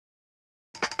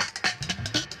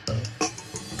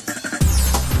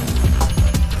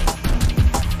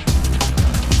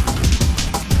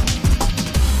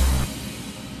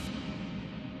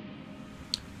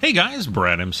Hey guys,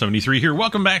 Brad M73 here.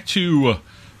 Welcome back to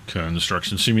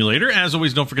Construction Simulator. As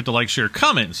always, don't forget to like, share,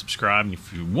 comment, and subscribe. And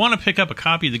if you want to pick up a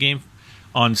copy of the game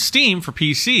on Steam for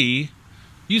PC,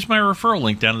 use my referral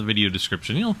link down in the video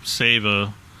description. You'll save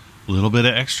a little bit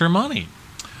of extra money.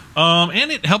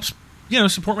 And it helps,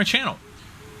 support my channel.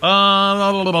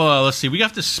 Let's see. We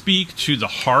have to speak to the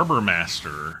Harbor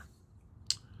Master.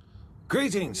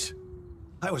 Greetings.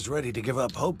 I was ready to give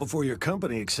up hope before your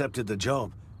company accepted the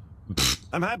job.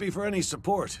 I'm happy for any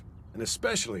support, and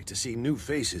especially to see new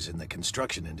faces in the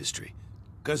construction industry,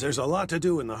 because there's a lot to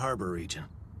do in the harbor region.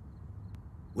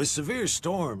 With severe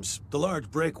storms, the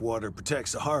large breakwater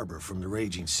protects the harbor from the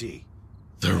raging sea.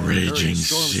 The raging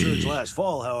storm sea. surge last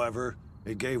fall, however,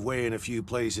 it gave way in a few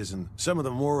places, and some of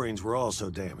the moorings were also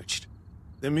damaged.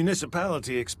 The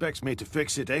municipality expects me to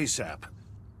fix it ASAP.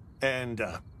 And,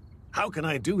 how can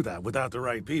I do that without the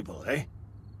right people, eh?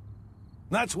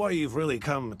 That's why you've really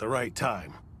come at the right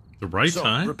time. The right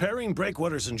time? Repairing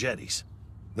breakwaters and jetties.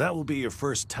 That will be your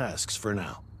first tasks for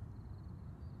now.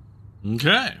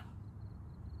 Okay.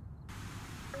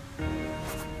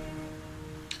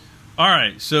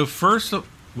 Alright, so first...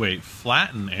 Wait,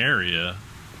 flatten area?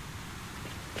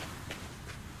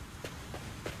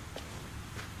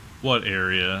 What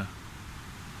area?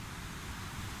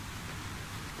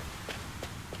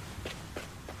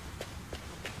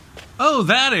 Oh,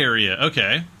 that area.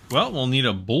 Okay. Well, we'll need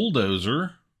a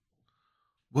bulldozer.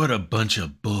 What a bunch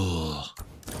of bull.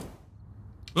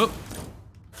 Whoop.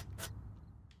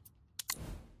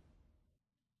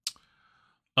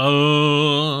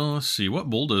 Let's see. What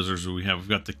bulldozers do we have? We've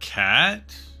got the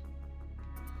Cat.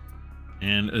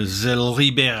 And the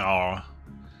Liber. I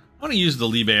want to use the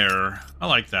Liber. I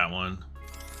like that one.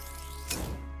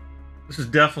 This is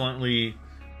definitely...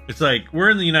 It's like,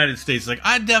 we're in the United States. Like,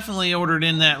 I definitely ordered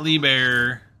in that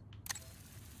Liber.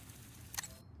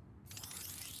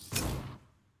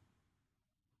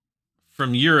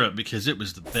 From Europe because it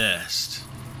was the best.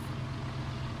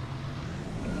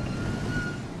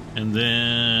 And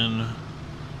then...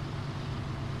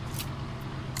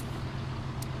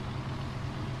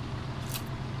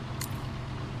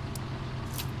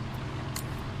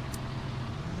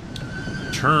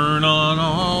 turn on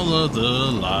all of the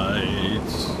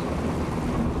lights.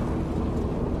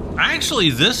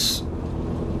 Actually, this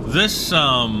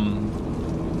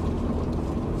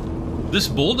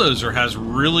bulldozer has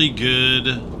really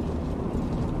good,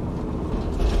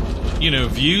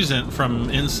 views from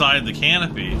inside the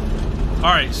canopy. All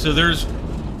right, so there's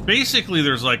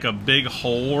like a big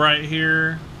hole right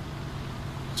here.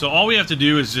 So all we have to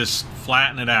do is just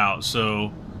flatten it out.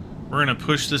 So we're gonna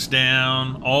push this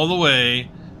down all the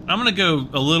way. I'm gonna go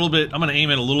a little bit, I'm gonna aim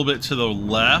it a little bit to the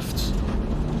left,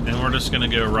 and we're just gonna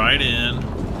go right in.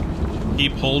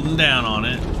 Keep holding down on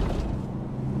it.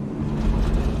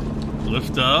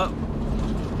 Lift up.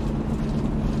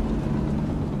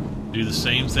 Do the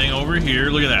same thing over here.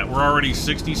 Look at that, we're already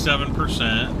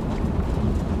 67%.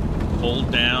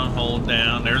 Hold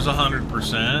down, there's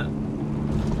 100%.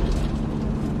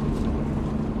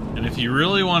 And if you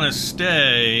really want to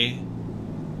stay,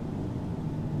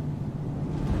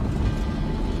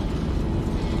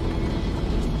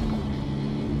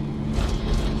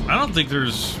 I don't think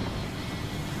there's...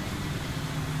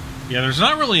 Yeah, there's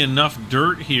not really enough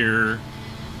dirt here.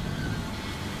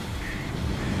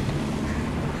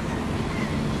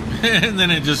 And then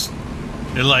it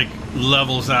like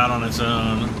levels out on its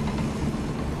own.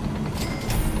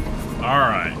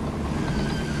 Alright.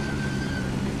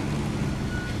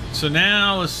 So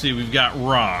now, let's see, we've got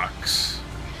rocks.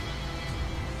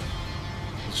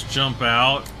 Let's jump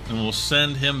out, and we'll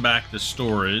send him back to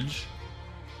storage.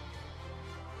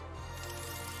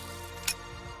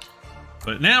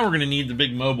 But now we're going to need the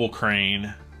big mobile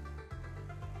crane.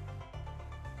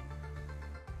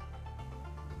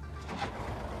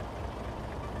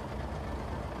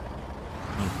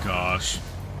 Oh, gosh.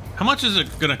 How much is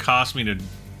it going to cost me to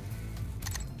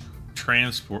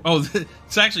transport? Oh,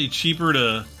 it's actually cheaper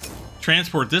to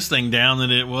transport this thing down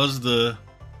than it was the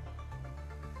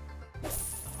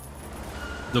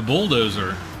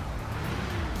bulldozer.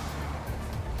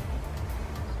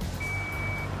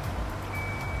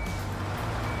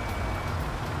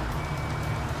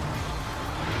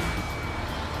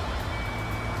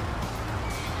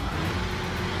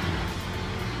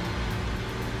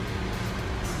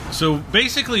 So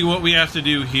basically what we have to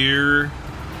do here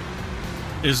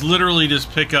is literally just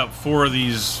pick up 4 of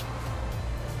these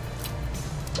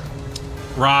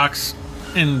rocks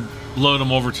and load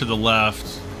them over to the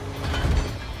left.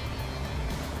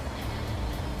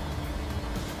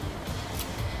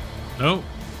 Nope.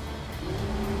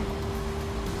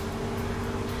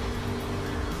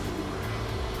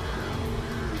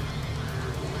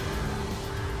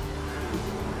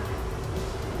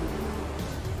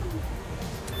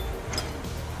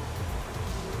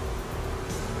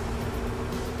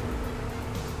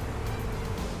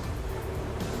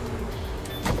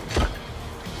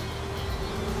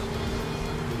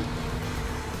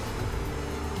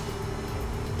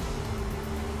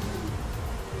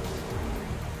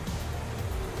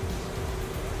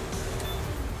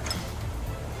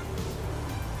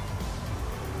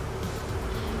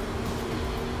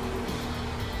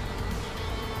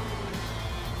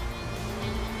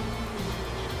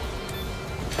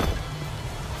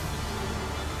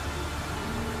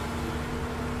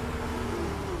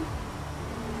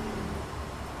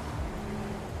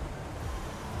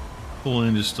 Pull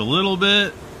in just a little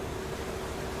bit.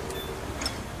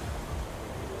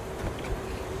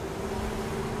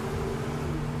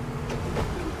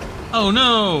 Oh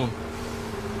no!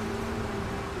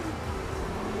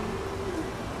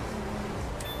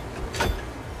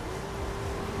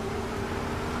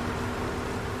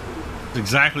 That's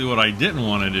exactly what I didn't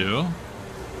want to do.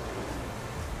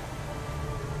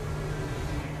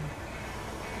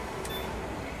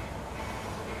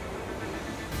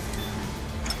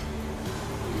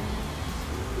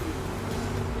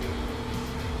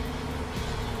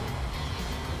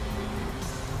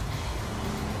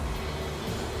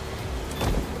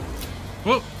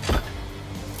 Whoop.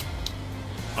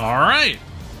 All right.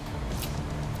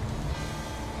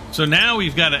 So now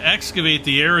we've got to excavate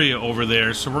the area over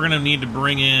there. So we're going to need to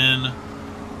bring in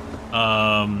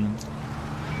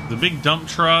the big dump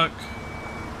truck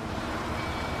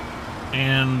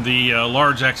and the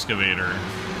large excavator.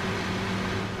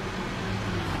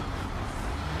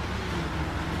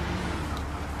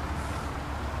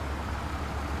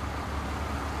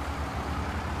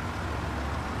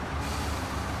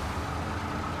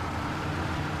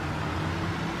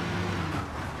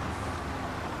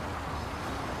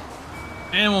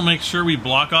 And we'll make sure we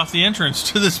block off the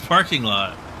entrance to this parking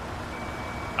lot.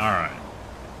 Alright.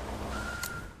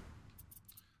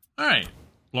 Alright.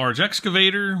 Large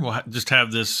excavator. We'll just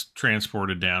have this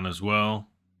transported down as well.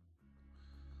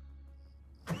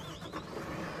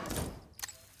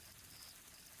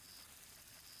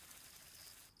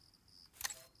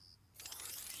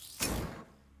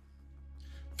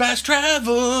 Fast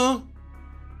travel!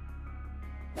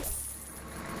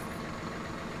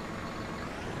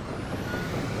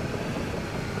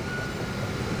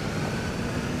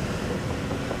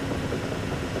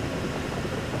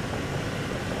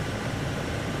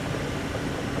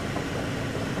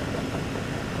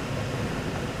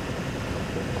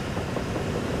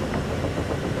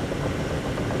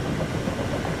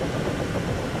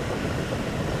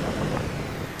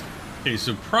 Okay,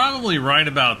 so probably right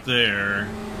about there.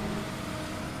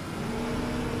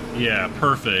 Yeah,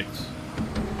 perfect.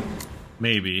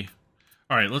 Maybe.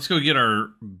 Alright, let's go get our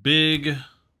big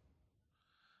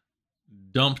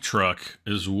dump truck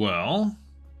as well.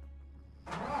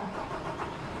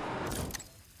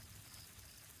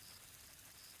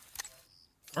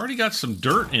 Already got some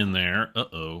dirt in there.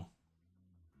 Uh-oh.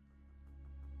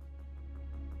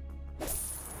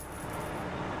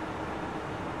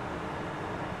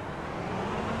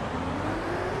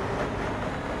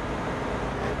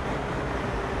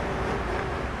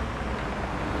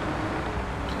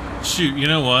 Shoot, you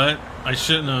know what? I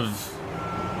shouldn't have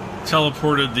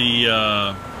teleported the,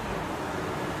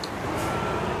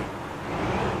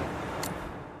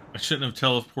 I shouldn't have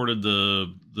teleported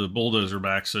the bulldozer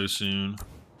back so soon.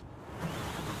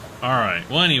 Alright,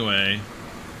 well anyway.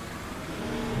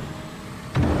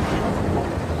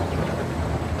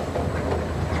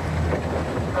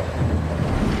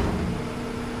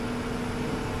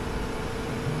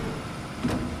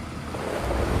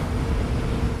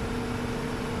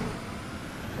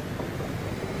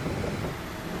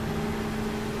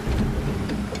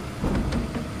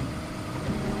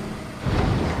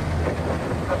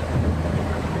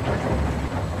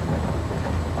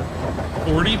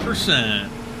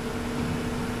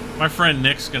 My friend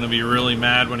Nick's gonna be really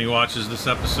mad when he watches this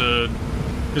episode,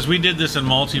 because we did this in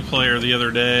multiplayer the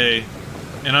other day,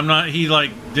 and I'm not. He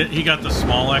got the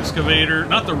small excavator,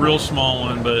 not the real small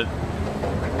one, but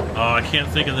I can't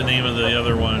think of the name of the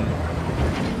other one.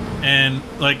 And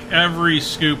like every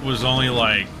scoop was only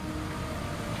like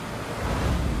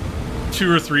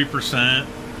 2 or 3%.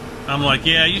 I'm like,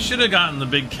 yeah, you should have gotten the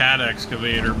big cat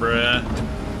excavator, bruh.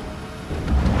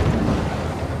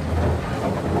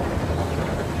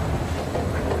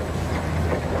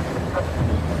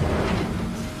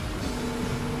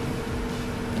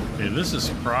 This is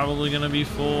probably going to be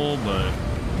full, but...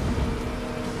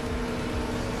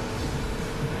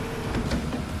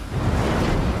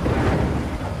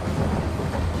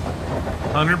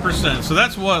 %. So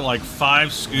that's what, like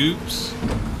 5 scoops?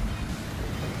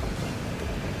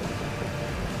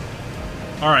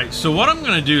 Alright, so what I'm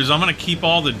going to do is I'm going to keep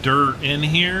all the dirt in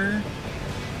here.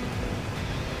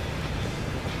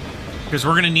 Because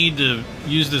we're going to need to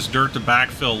use this dirt to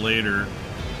backfill later.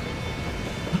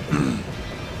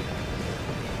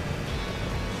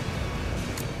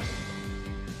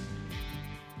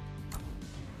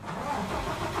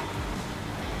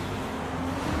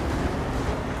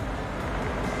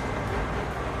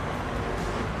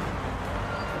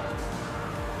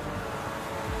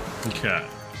 Okay. I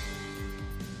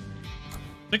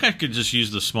think I could just use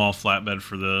the small flatbed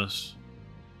for this.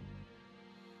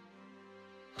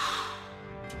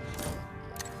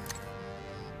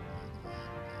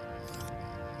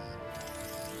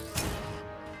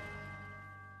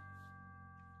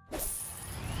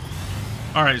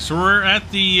 All right, so we're at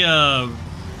the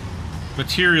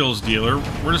materials dealer.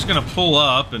 We're just gonna pull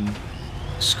up and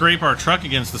scrape our truck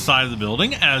against the side of the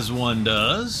building, as one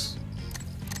does.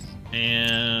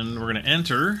 And we're gonna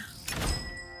enter.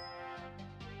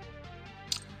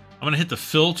 I'm gonna hit the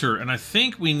filter, and I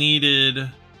think we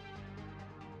needed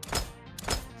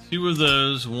 2 of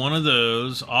those, 1 of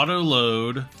those, auto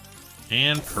load,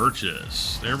 and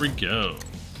purchase. There we go.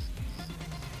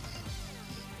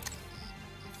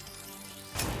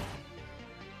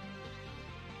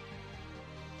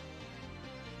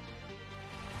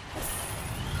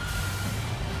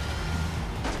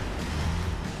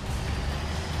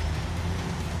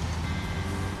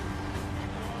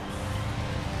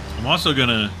 I'm also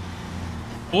gonna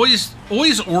always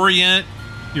orient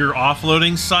your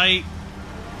offloading site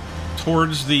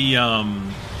towards the you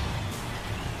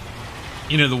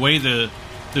know, the way the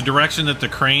direction that the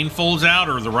crane folds out,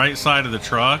 or the right side of the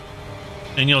truck,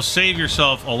 and you'll save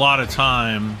yourself a lot of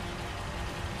time.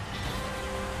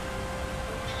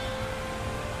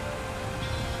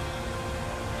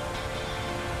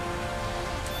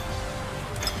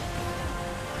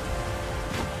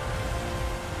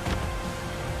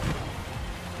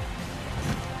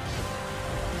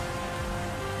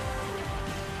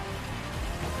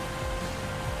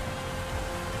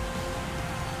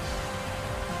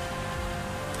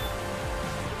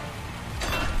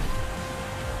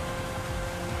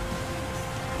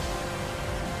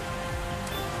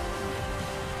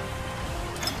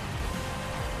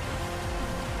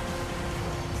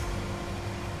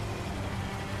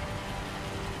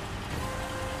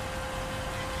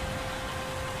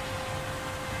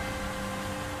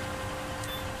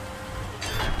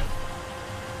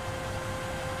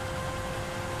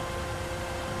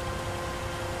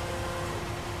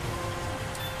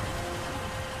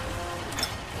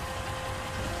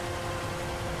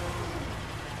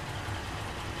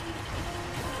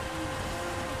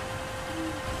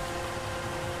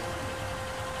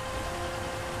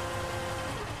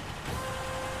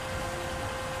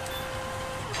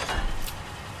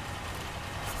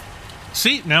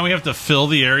 See, now we have to fill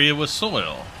the area with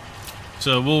soil.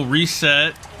 So we'll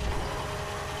reset.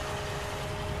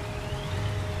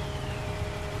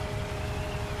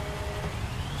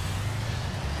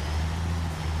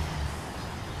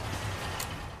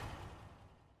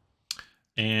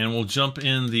 And we'll jump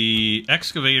in the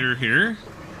excavator here.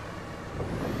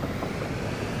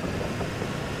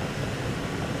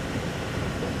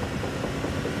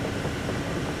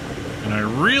 And I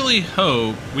really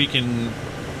hope we can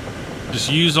just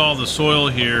use all the soil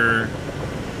here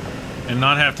and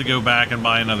not have to go back and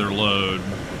buy another load.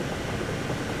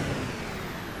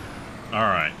 All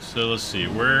right, so let's see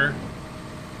where.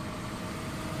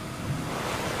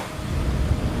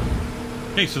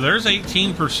 Okay, so there's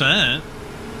 18%.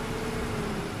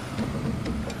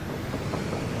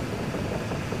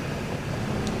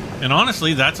 And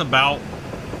honestly, that's about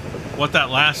what that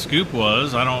last scoop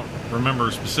was. I don't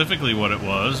remember specifically what it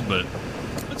was, but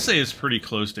let's say it's pretty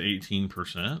close to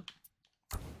 18%.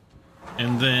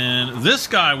 And then this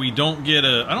guy we don't get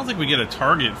a, I don't think we get a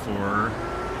target for.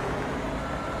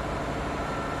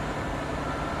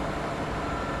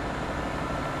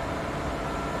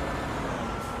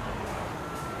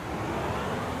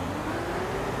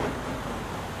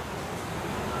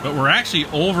 But we're actually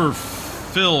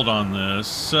overfilled on this,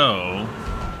 so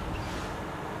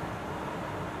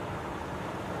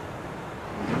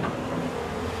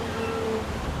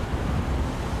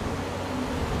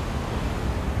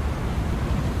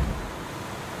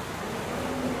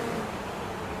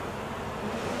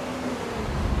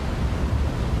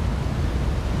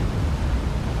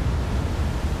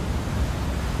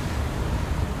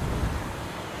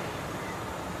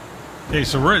okay,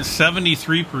 so we're at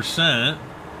 73%,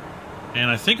 and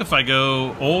I think if I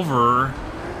go over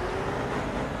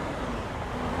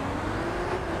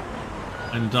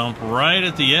and dump right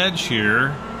at the edge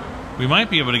here, we might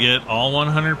be able to get all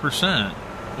 100%.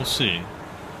 We'll see.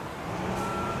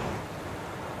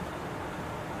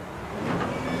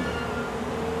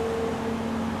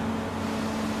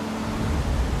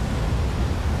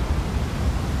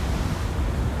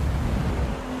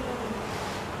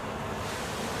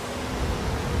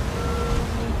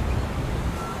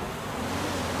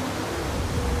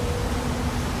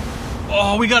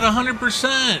 Oh, we got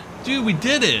 100%! Dude, we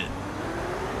did it!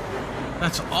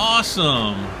 That's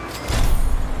awesome!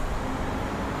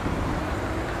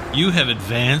 You have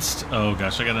advanced. Oh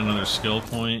gosh, I got another skill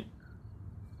point.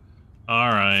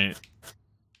 Alright.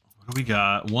 What We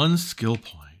got 1 skill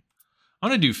point. I'm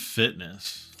gonna do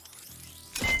fitness.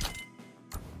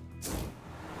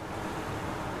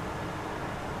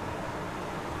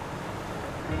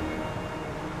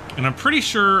 And I'm pretty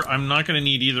sure I'm not gonna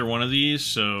need either one of these,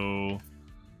 so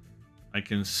I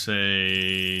can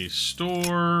say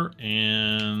store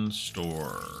and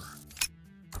store.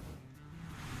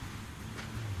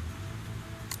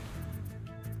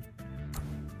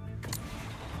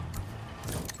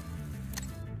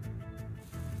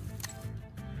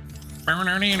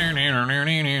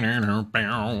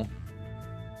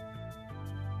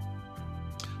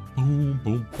 Boom,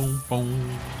 boom, boom,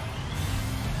 boom.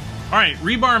 All right,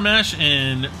 rebar mesh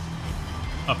and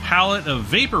a pallet of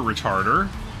vapor retarder.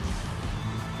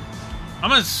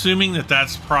 I'm assuming that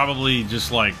that's probably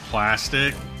just like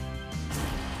plastic.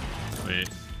 Wait.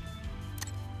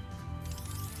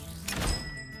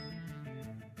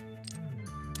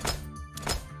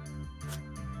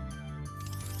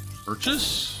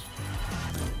 Purchase?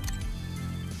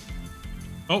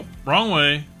 Oh, wrong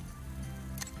way.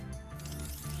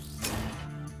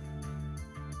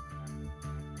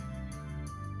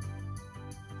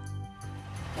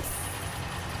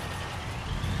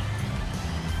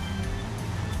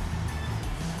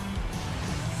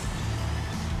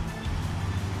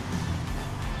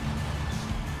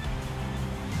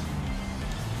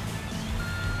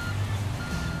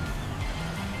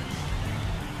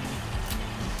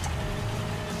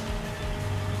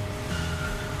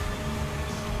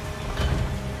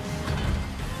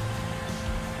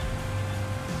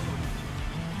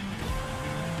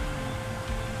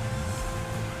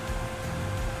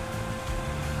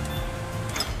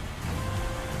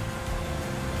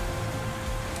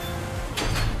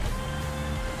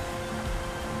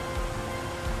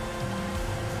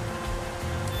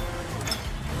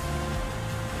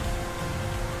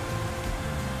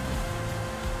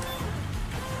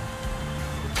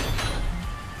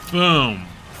 Boom.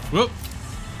 Whoop.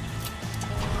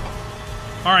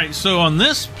 All right, so on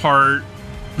this part,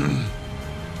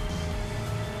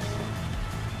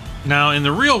 now in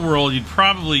the real world, you'd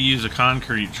probably use a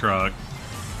concrete truck,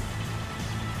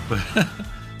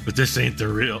 but this ain't the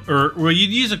real. Or well,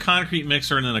 you'd use a concrete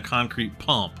mixer and then a concrete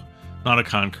pump, not a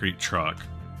concrete truck.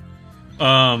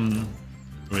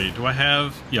 Wait, do I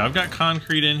have? Yeah, I've got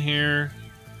concrete in here.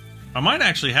 I might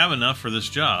actually have enough for this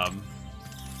job.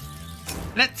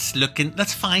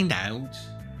 Let's find out.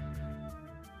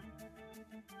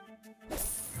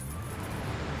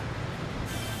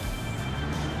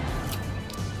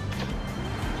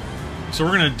 So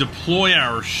we're going to deploy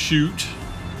our chute.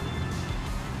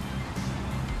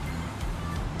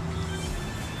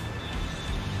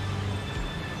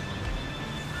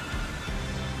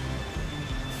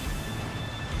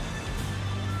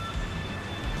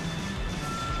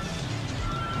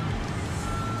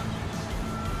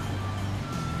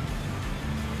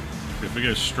 If we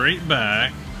go straight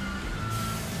back,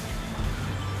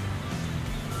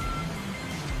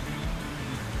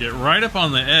 get right up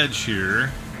on the edge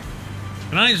here.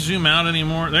 Can I zoom out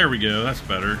anymore? There we go, that's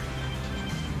better.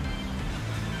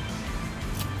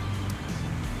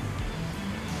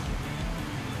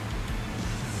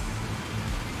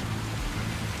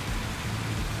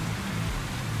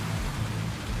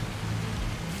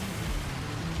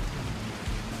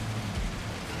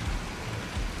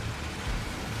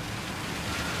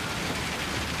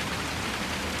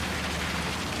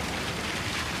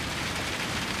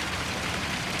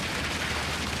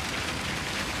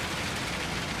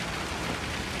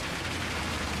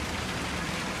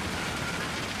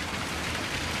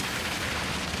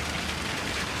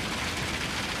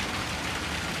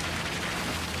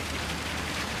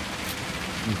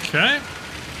 Okay.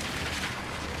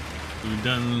 We've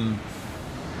done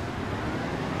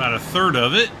about a third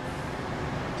of it.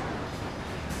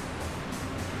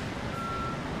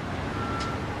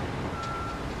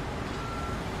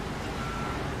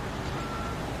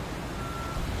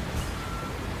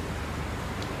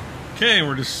 Okay,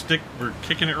 we're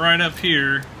kicking it right up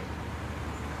here.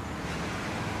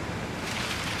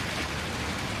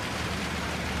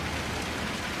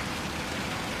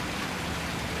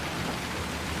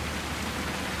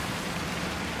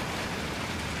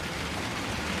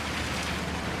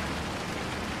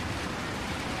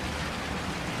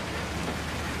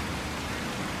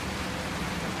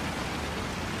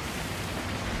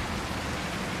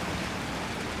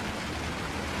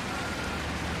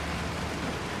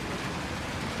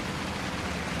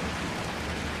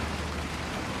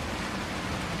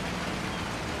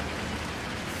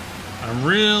 I'm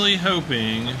really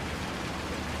hoping that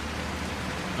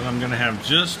I'm going to have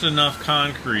just enough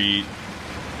concrete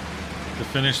to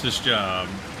finish this job.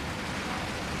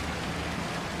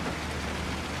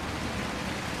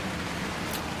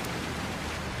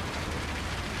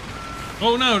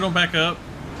 Oh no, don't back up.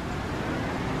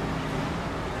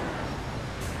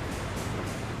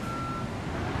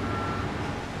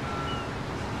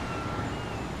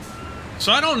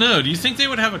 So I don't know. Do you think they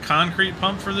would have a concrete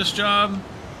pump for this job?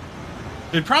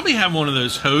 They'd probably have one of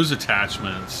those hose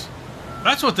attachments.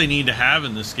 That's what they need to have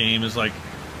in this game, is like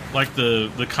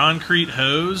the concrete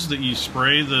hose that you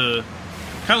spray the...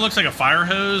 Kind of looks like a fire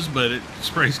hose, but it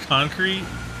sprays concrete.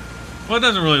 Well, it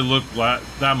doesn't really look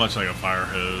that much like a fire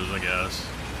hose, I guess.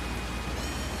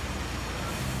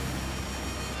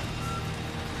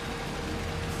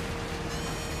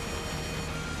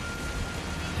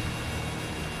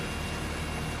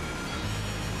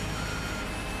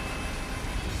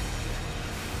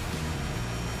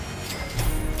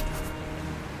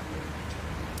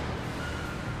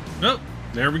 Oh,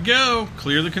 there we go.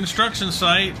 Clear the construction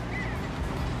site.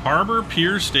 Harbor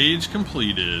Pier stage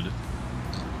completed.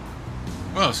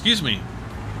 Oh, excuse me.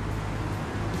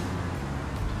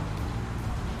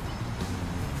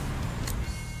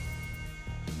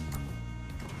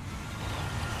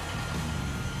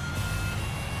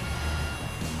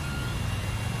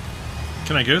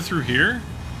 Can I go through here?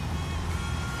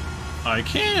 I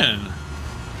can.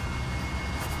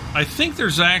 I think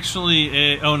there's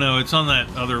actually a... Oh no, it's on that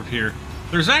other pier.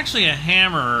 There's actually a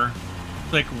hammer,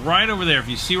 like right over there. If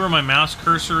you see where my mouse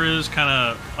cursor is, kind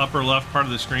of upper left part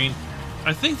of the screen,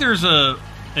 I think there's a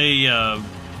hammer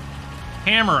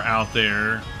out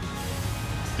there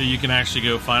that you can actually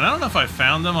go find. I don't know if I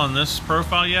found them on this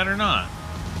profile yet or not.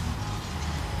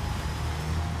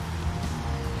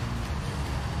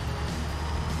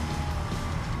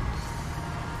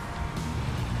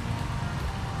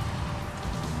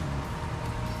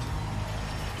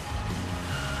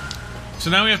 So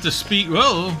now we have to speak.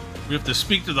 Whoa! We have to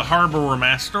speak to the harbor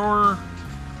master.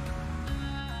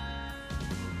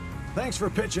 Thanks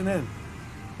for pitching in.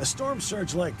 A storm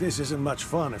surge like this isn't much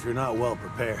fun if you're not well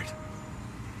prepared.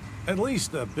 At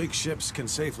least the big ships can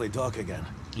safely dock again.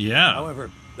 Yeah. However,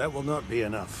 that will not be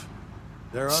enough.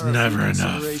 There It's are never a few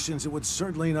enough. considerations that would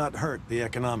certainly not hurt the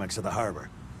economics of the harbor.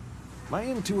 My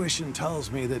intuition tells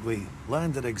me that we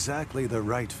landed exactly the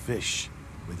right fish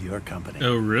with your company.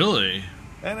 Oh, really?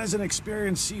 And as an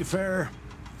experienced seafarer,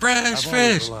 Fresh I've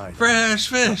always fish! relied on Fresh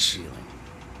gut fish! feeling.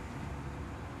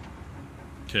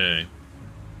 Okay.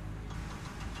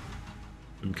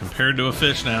 Been compared to a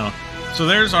fish now. So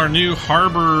there's our new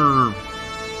harbor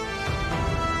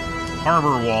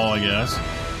wall, I guess.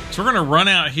 So we're gonna run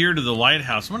out here to the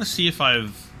lighthouse. I'm gonna see if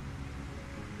I've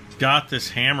got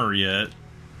this hammer yet.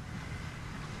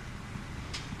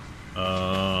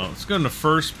 Let's go into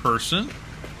first person.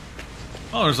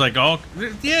 Oh, there's like all...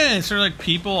 Yeah, is there like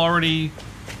people already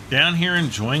down here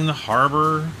enjoying the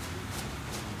harbor?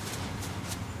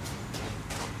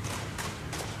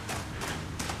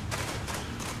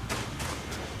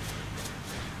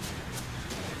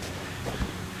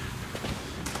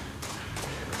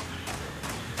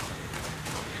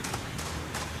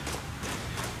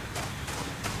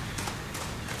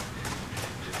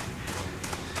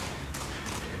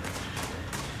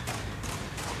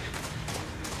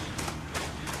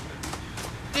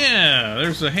 Yeah,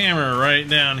 there's a hammer right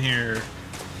down here.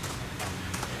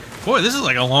 Boy, this is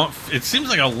like a long... It seems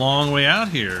like a long way out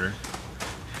here.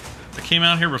 I came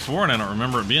out here before and I don't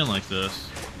remember it being like this.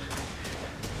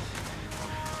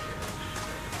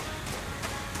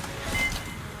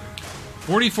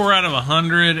 $44 out of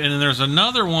 100, and then there's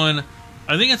another one.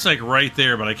 I think it's like right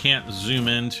there, but I can't zoom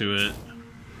into it.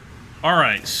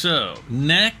 Alright, so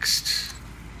next...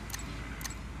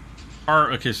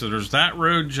 Okay, so there's that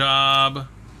road job.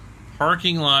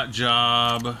 Parking lot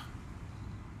job.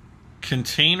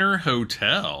 Container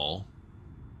hotel.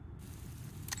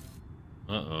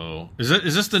 Uh-oh. Is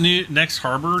this the new next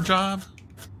harbor job?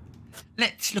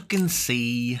 Let's look and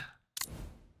see.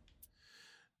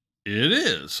 It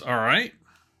is. All right.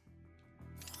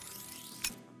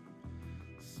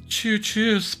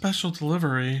 Choo-choo, special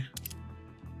delivery.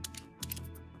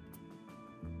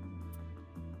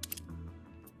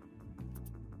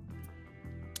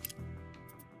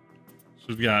 So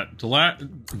we've got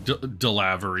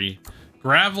delivery,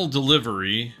 gravel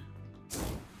delivery.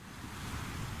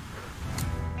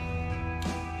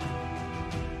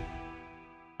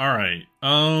 All right.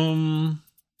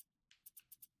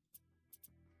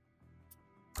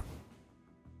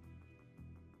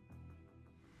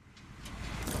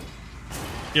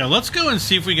 Yeah, let's go and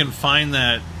see if we can find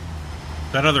that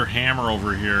other hammer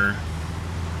over here.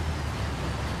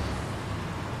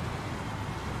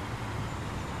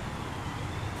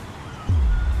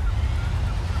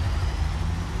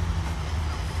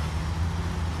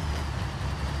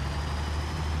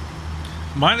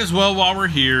 Might as well while we're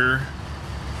here.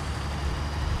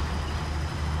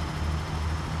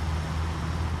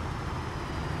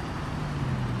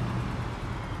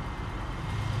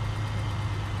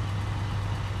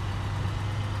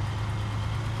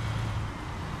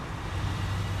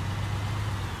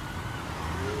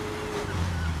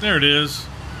 There it is.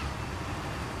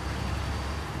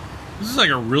 This is like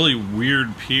a really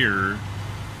weird pier.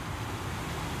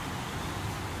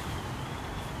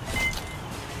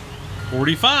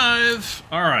 $45.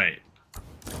 All right.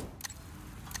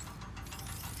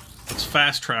 Let's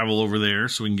fast travel over there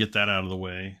so we can get that out of the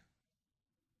way.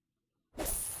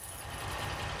 Of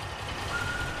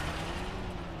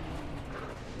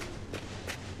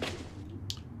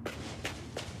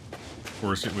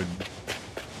course it would.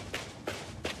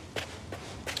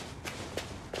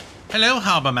 Hello,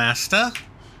 Harbour Master.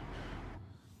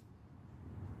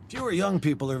 Fewer young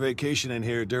people are vacationing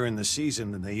here during the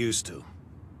season than they used to.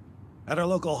 At our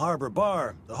local harbor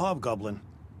bar, the Hobgoblin,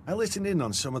 I listened in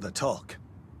on some of the talk.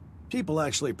 People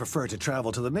actually prefer to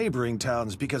travel to the neighboring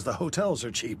towns because the hotels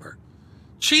are cheaper.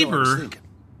 Cheaper? So I was thinking,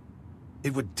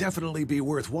 it would definitely be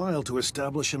worthwhile to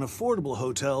establish an affordable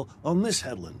hotel on this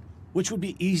headland, which would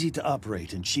be easy to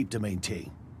operate and cheap to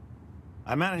maintain.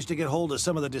 I managed to get hold of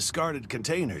some of the discarded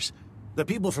containers. The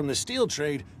people from the steel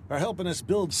trade are helping us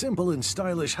build simple and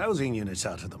stylish housing units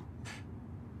out of them.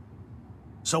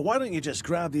 So why don't you just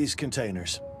grab these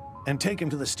containers and take them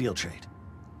to the steel trade?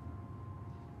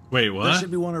 Wait, what? There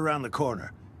should be one around the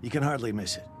corner. You can hardly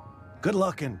miss it. Good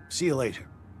luck and see you later.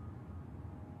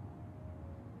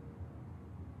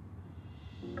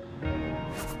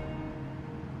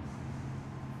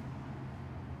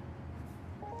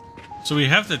 So we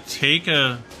have to take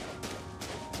a...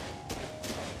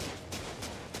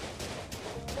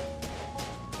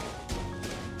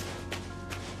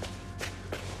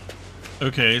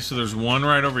 Okay, so there's one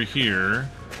right over here.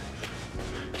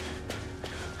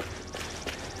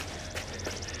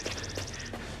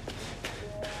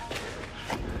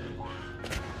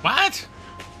 What?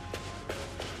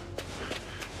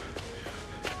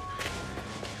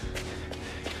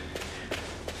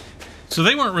 So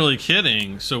they weren't really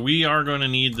kidding. So we are going to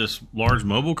need this large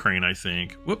mobile crane, I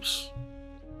think. Whoops.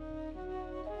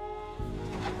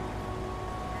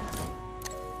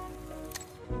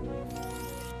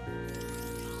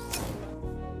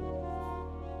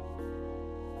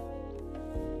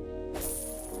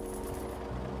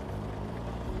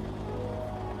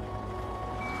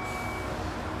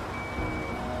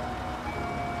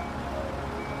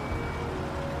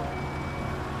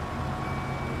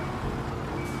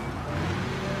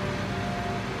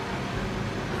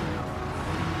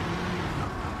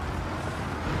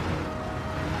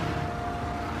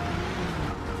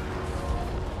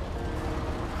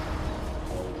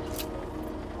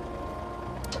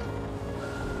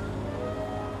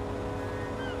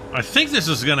 I think this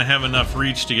is going to have enough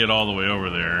reach to get all the way over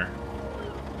there.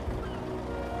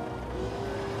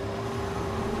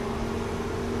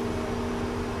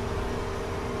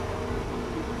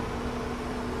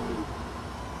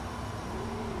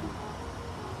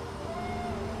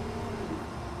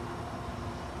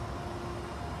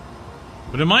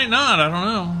 But it might not, I don't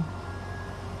know.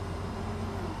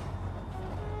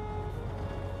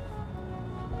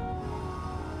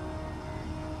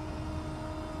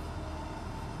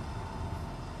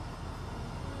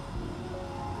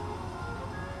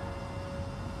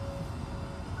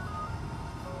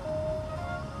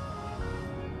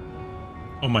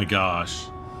 Oh my gosh.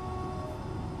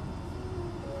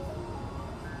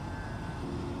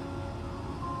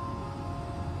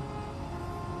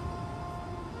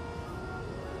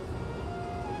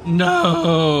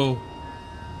 No.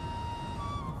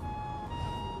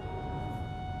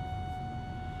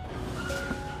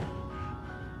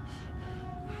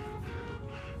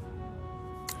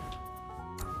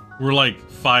 We're like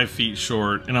 5 feet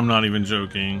short, and I'm not even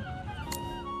joking.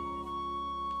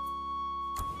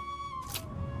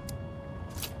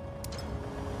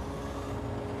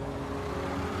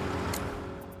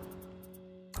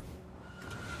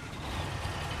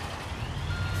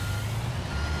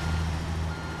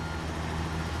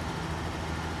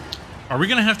 Are we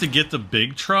gonna have to get the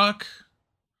big truck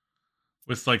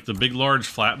with like the big large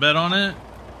flatbed on it?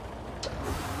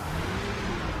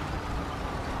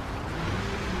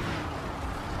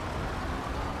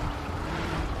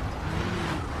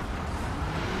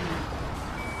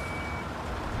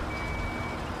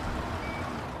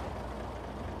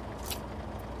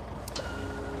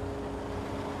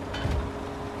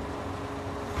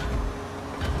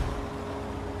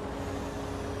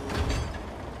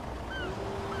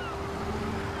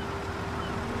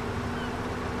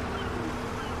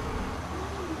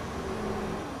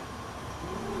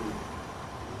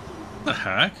 The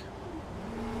heck?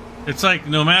 It's like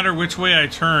no matter which way I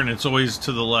turn, it's always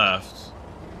to the left.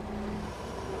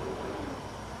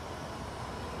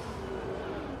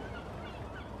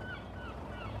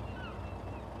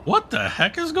 What the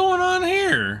heck is going on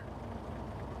here?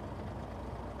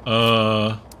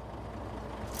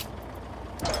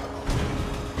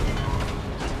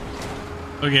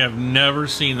 Okay, I've never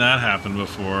seen that happen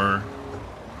before.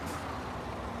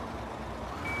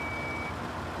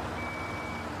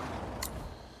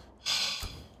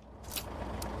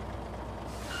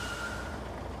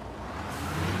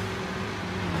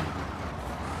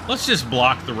 Let's just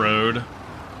block the road.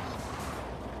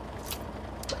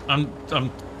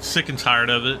 I'm sick and tired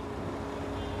of it.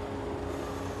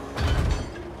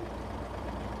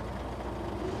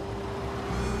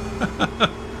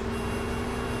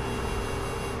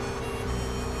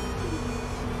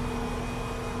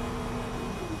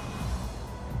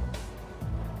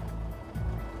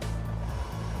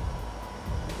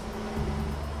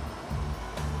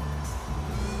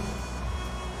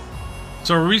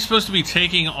 So are we supposed to be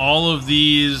taking all of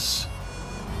these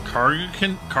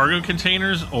cargo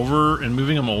containers over and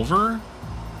moving them over?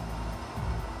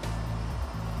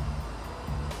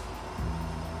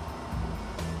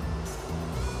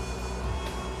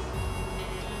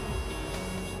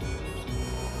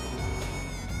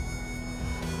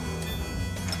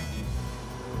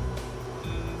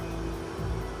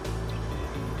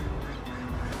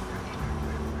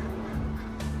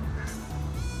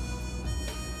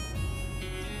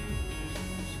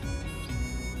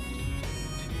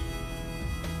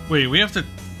 Wait, we have to...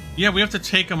 Yeah, we have to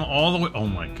take them all the way... Oh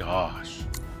my gosh.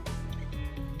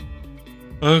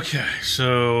 Okay,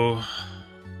 so...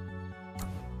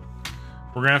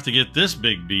 We're gonna have to get this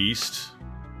big beast.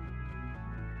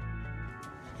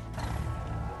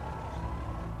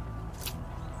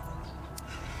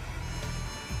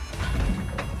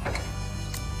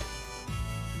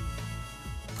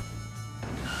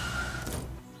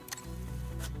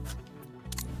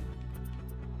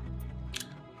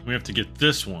 We have to get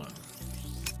this one.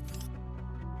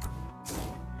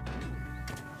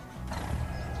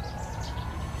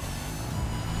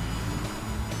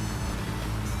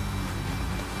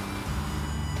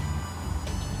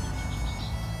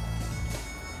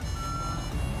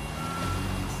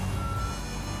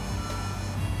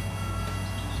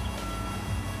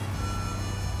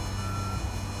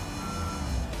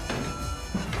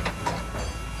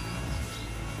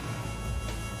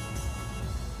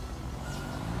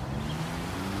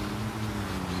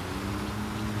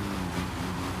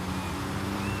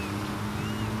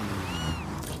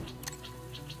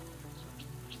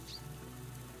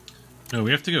 No,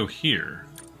 we have to go here.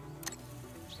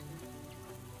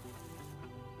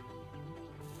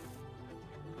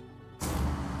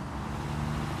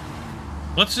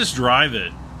 Let's just drive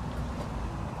it.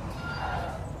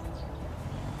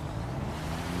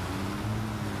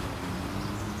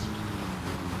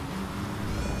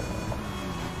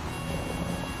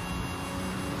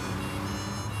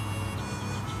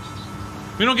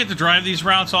 We don't get to drive these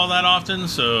routes all that often,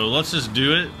 so let's just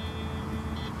do it.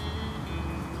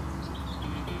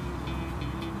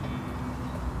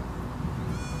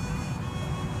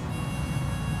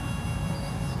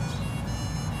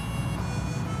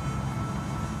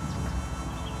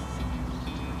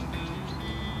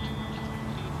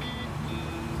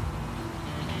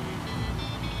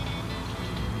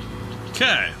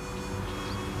 Okay.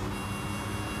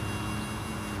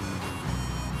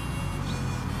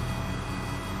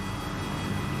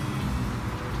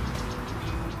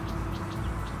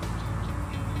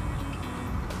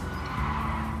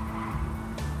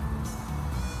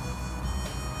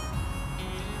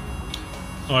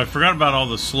 Oh, I forgot about all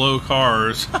the slow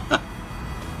cars.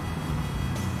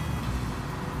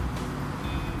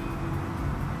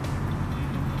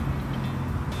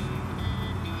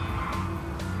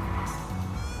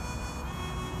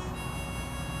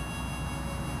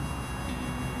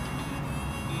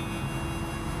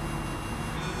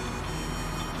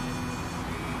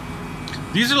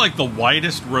 These are like the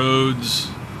widest roads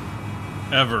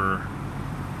ever.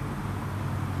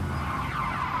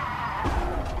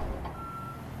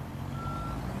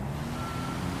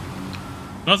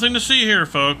 Nothing to see here,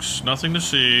 folks. Nothing to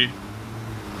see.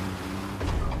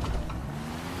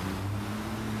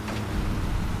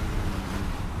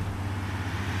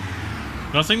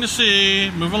 Nothing to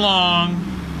see. Move along.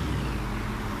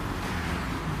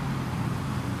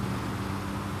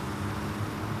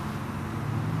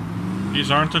 These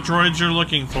aren't the droids you're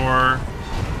looking for.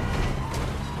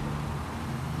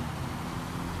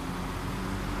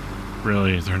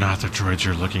 Really, they're not the droids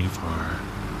you're looking for.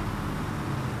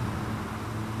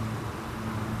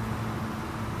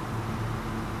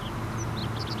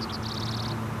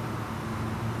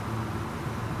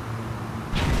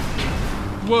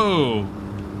 Whoa!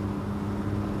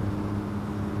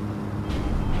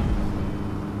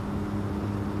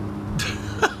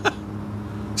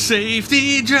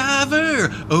 Safety driver,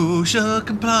 OSHA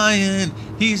compliant.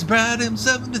 He's Brad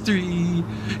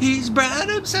M73. He's Brad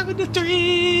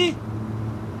M73.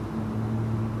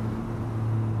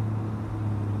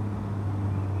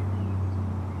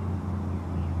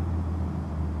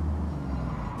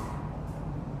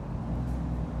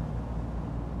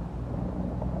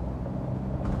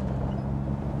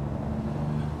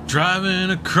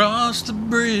 Driving across the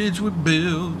bridge we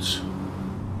built.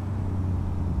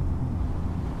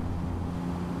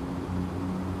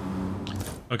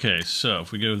 Okay, so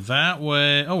if we go that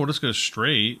way, oh, we'll just go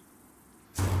straight,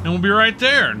 and we'll be right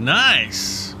there.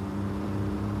 Nice.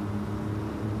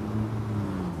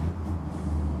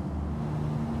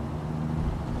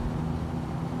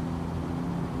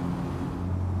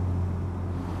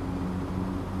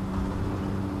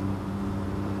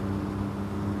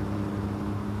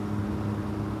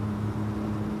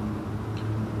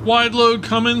 Wide load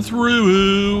coming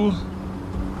through.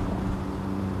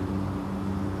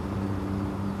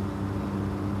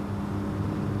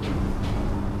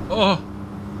 Oh,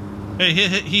 hey,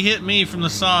 he hit me from the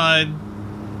side.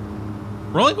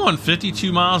 We're only going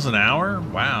 52 miles an hour?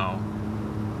 Wow.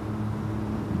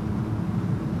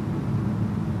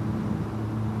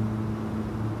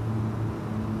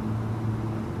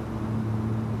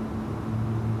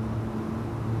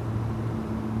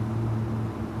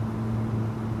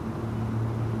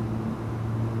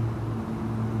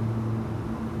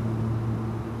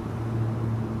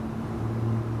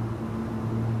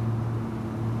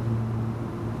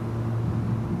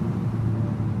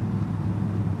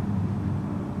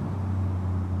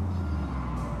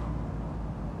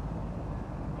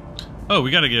 Oh, we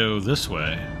gotta go this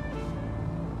way.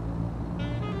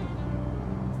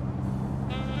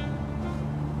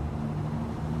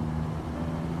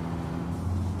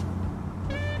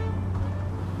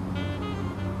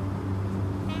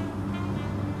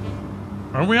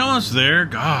 Are we almost there?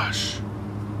 Gosh.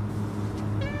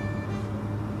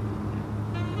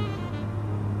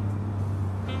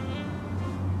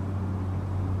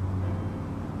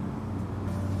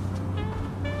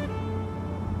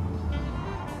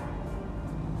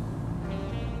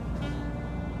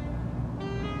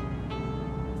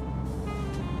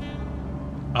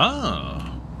 Ah.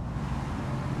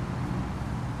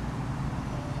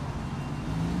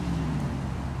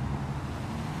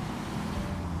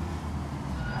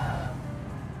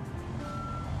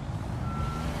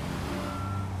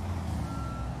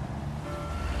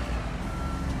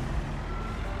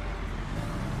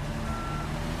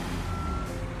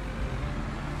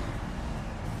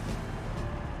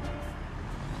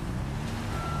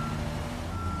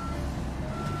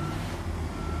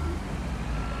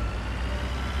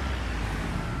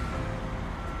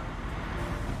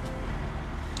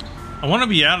 I want to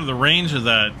be out of the range of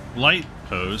that light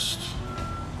post.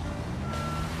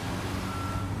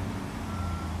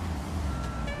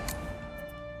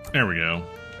 There we go.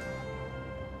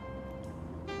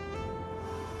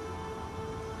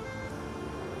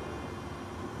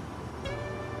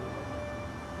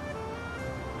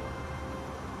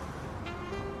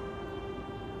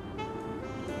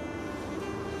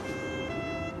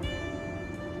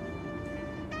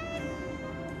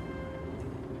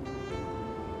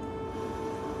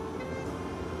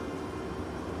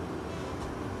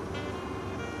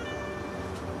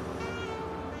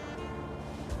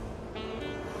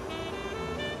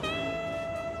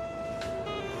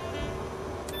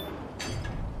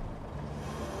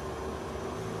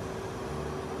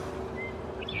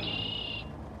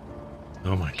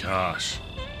 Oh my gosh.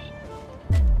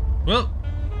 Well.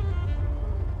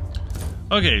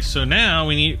 Okay, so now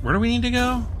we need... Where do we need to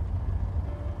go?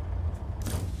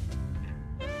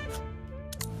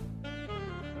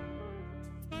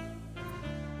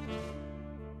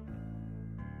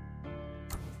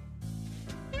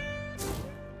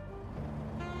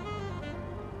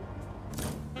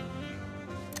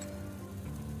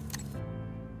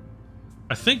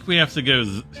 I think we have to go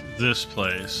this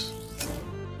place.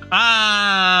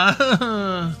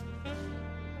 Ah!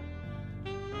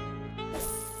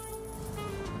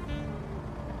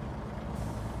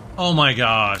 Oh my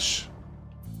gosh.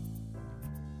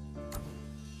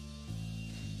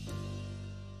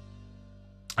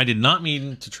 I did not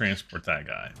mean to transport that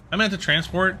guy. I meant to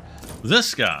transport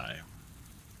this guy.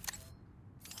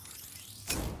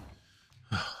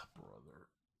 Brother.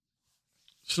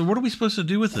 So what are we supposed to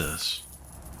do with this?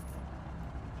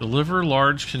 Deliver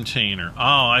large container. Oh,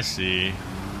 I see.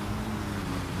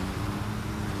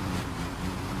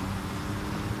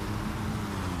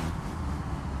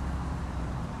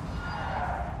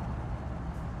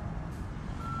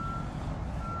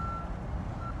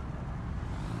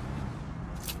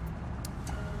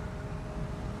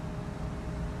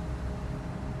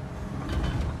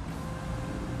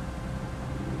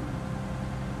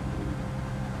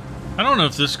 I don't know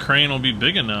if this crane will be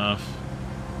big enough.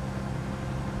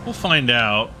 We'll find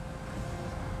out.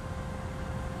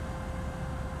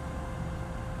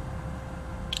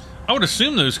 I would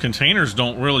assume those containers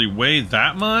don't really weigh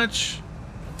that much.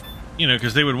 You know,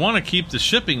 because they would want to keep the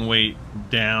shipping weight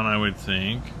down, I would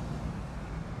think.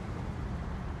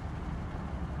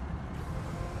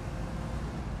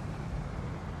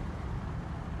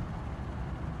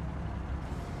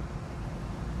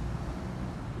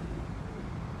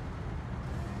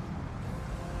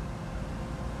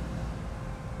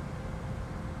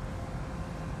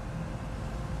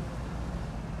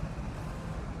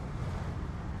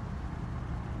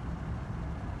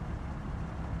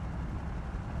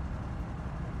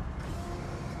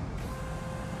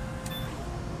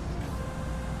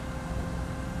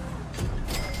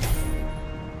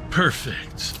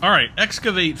 Perfect. All right,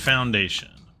 excavate foundation.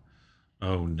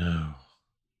 Oh no.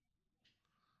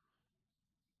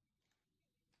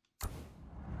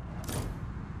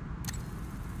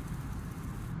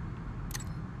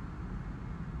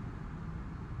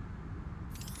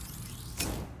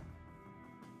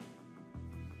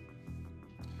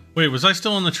 Wait, was I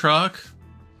still in the truck?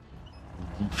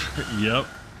 Yep.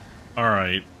 All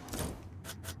right.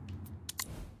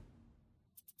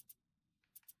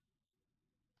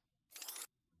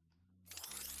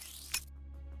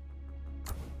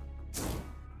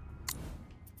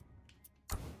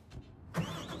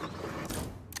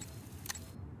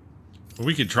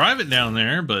 We could drive it down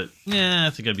there, but yeah, I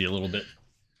think it'd be a little bit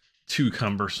too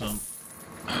cumbersome.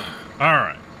 All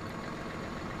right.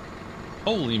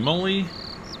 Holy moly.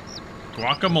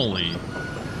 Guacamole.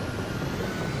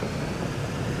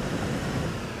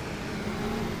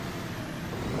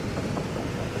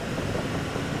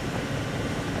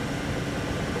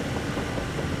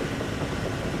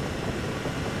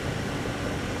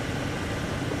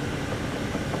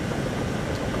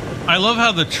 I love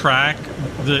how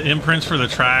the imprints for the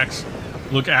tracks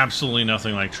look absolutely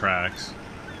nothing like tracks.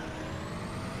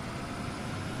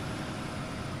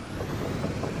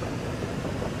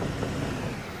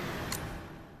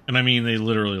 And I mean, they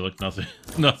literally look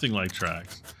nothing like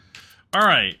tracks. All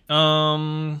right.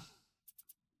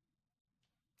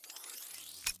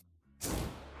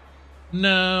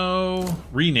 No.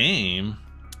 Rename.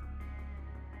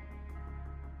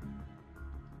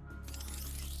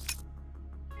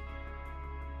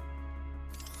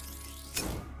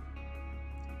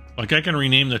 Like, I can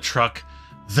rename the truck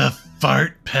the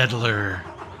Fart Peddler.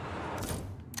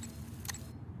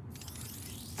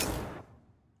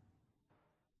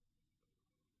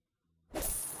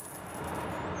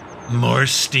 More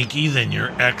stinky than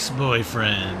your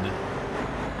ex-boyfriend.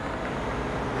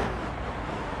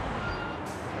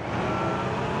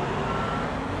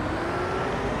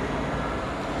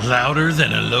 Louder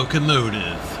than a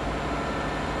locomotive.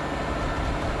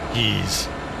 He's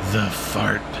the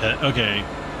Fart Pet. Okay.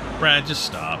 Brad, just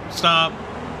stop. Stop.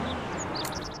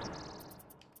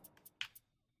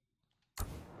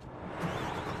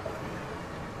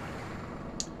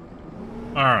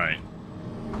 All right.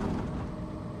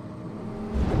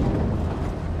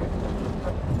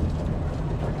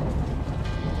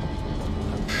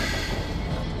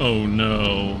 Oh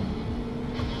no.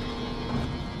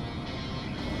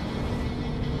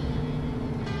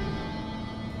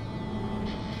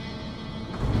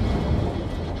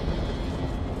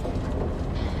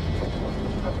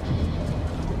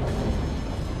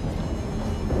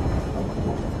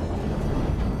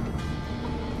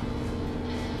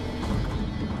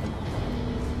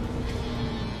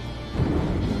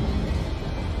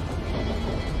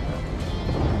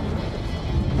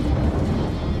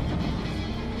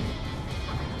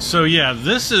 So yeah,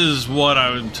 this is what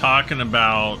I'm talking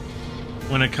about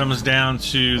when it comes down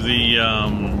to the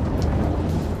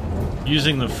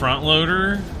using the front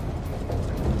loader.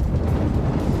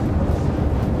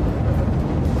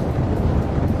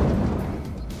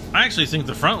 I actually think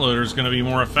the front loader is going to be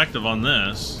more effective on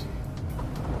this.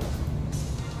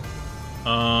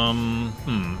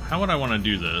 How would I want to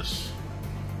do this?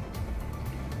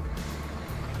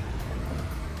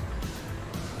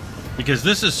 Because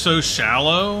this is so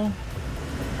shallow.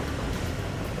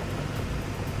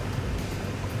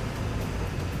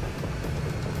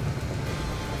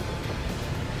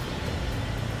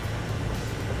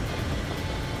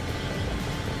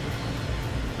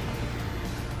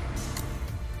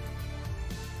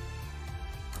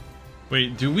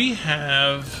 Wait, do we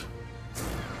have...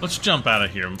 Let's jump out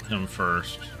of here, him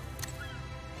first.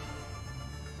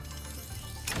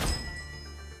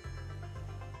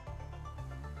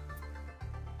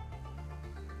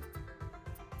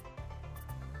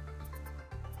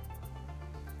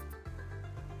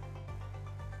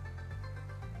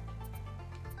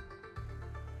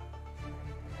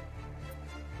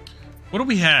 What do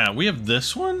we have? We have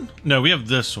this one? No, we have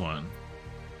this one.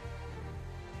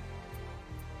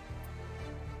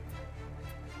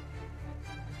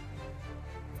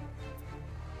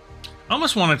 I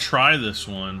almost want to try this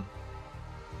one.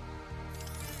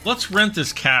 Let's rent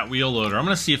this cat wheel loader. I'm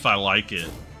going to see if I like it.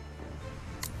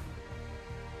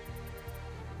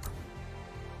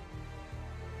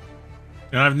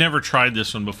 And I've never tried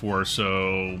this one before,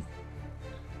 so...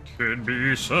 Could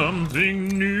be something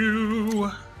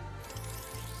new.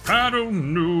 I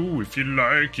don't know if you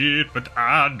like it, but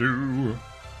I do.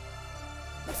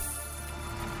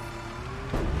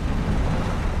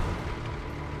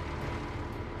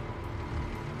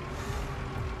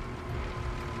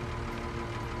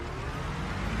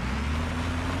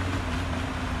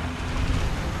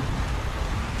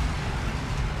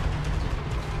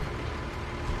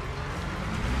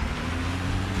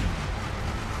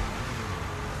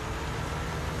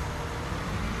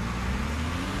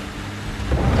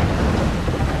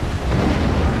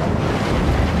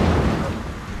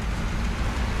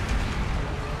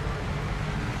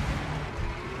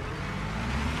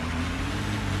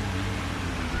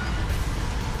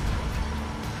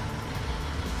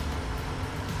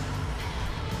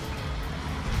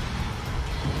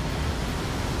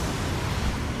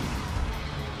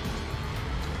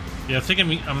 Yeah,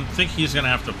 I'm thinking he's gonna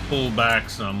have to pull back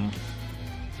some,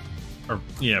 or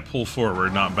yeah, pull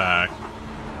forward, not back.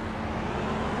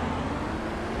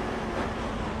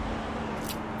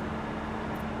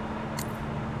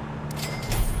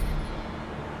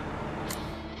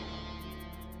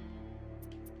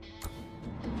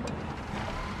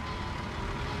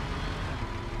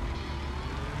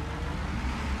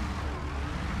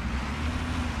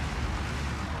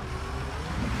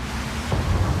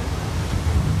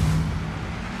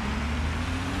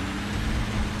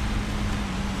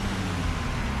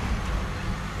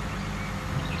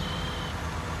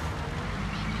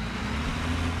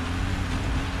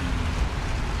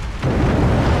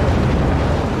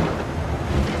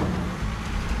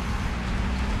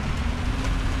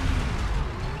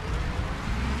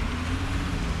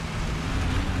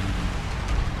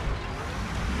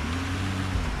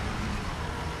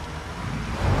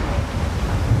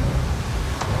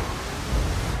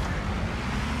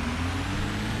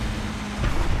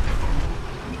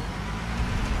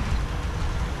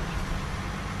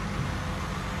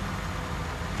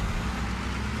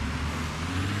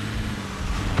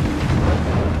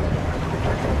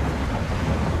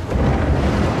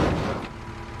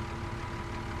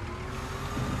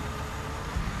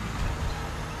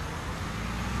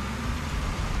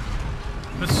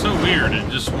 That's so weird. It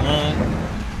just won't.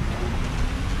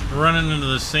 Running into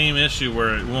the same issue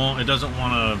where it doesn't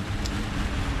want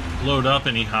to load up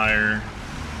any higher.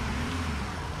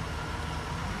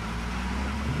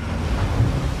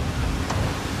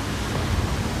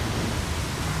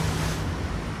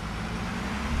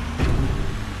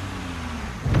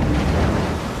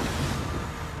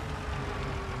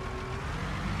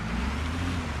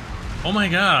 Oh my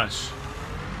gosh.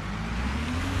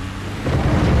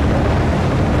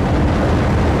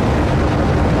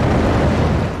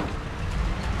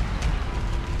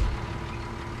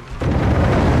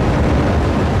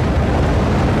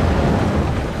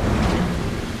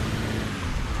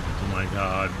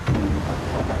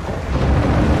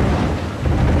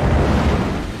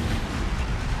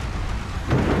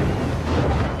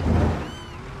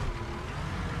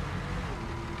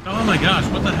 Oh my gosh,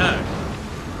 what the heck?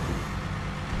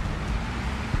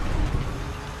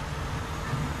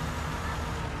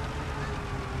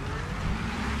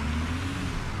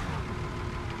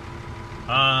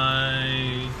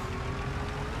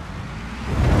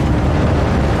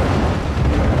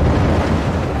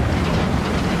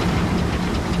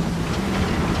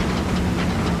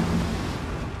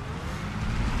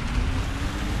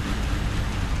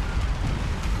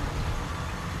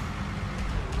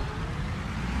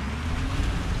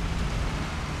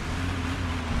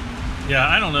 Yeah,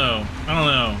 I don't know. I don't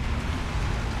know.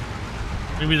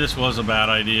 Maybe this was a bad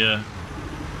idea.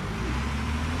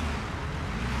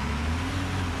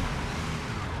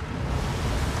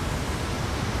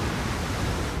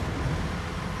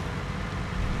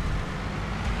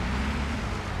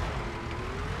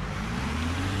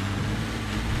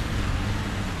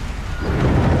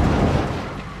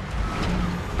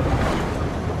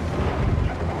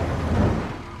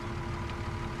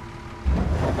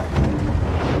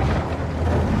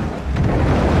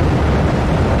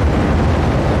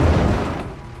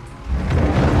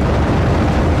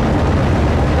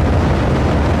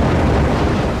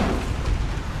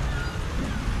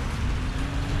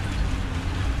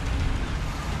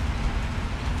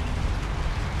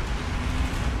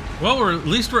 at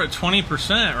least we're at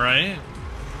 20%, right?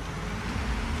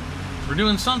 We're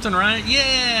doing something right.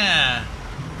 Yeah.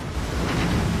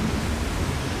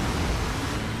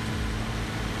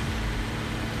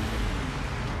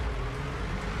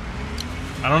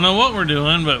 I don't know what we're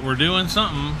doing, but we're doing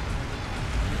something.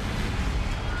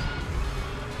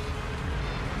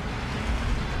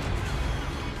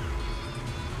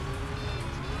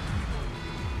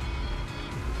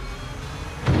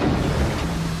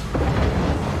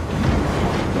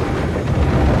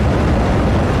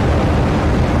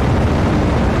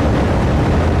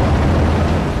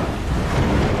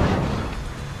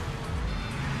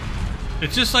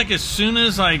 It's just like as soon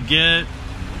as I get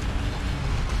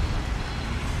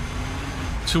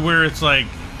to where it's like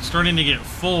starting to get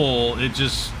full, it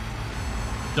just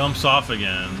dumps off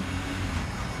again.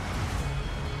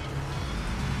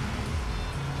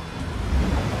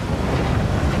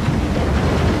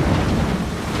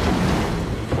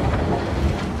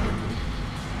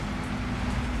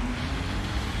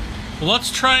 Well,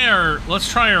 let's try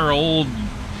our old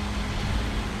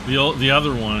the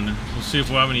other one. We'll see if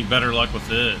we'll have any better luck with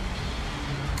it.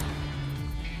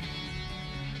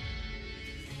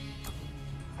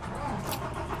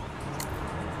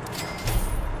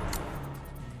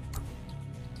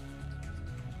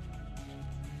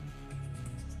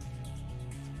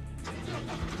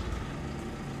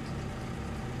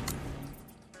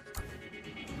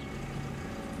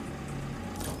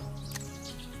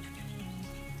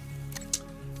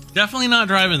 Definitely not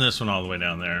driving this one all the way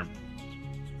down there.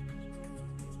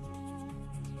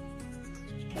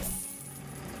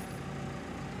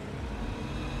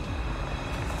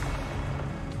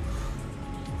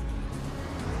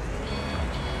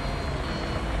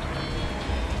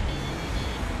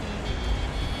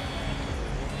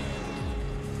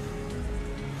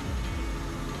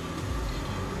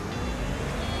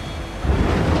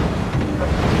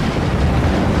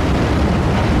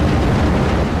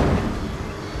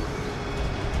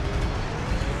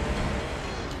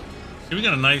 We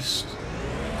got a nice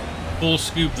full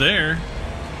scoop there.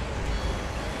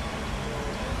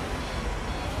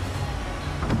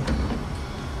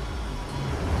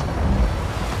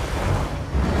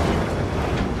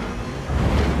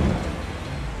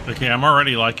 Okay, I'm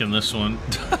already liking this one.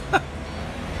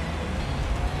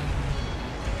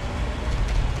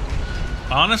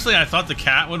 Honestly, I thought the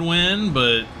cat would win,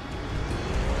 but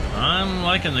I'm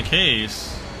liking the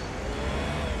case.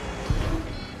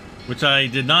 Which I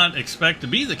did not expect to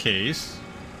be the case.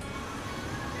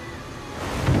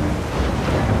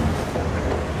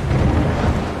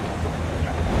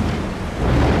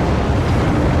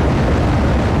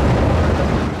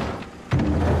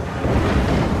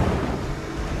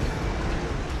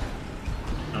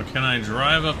 Now, can I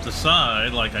drive up the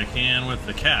side like I can with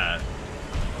the cat?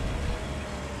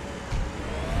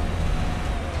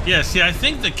 Yeah, see, I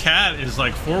think the cat is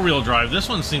like four-wheel drive. This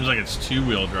one seems like it's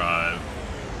two-wheel drive.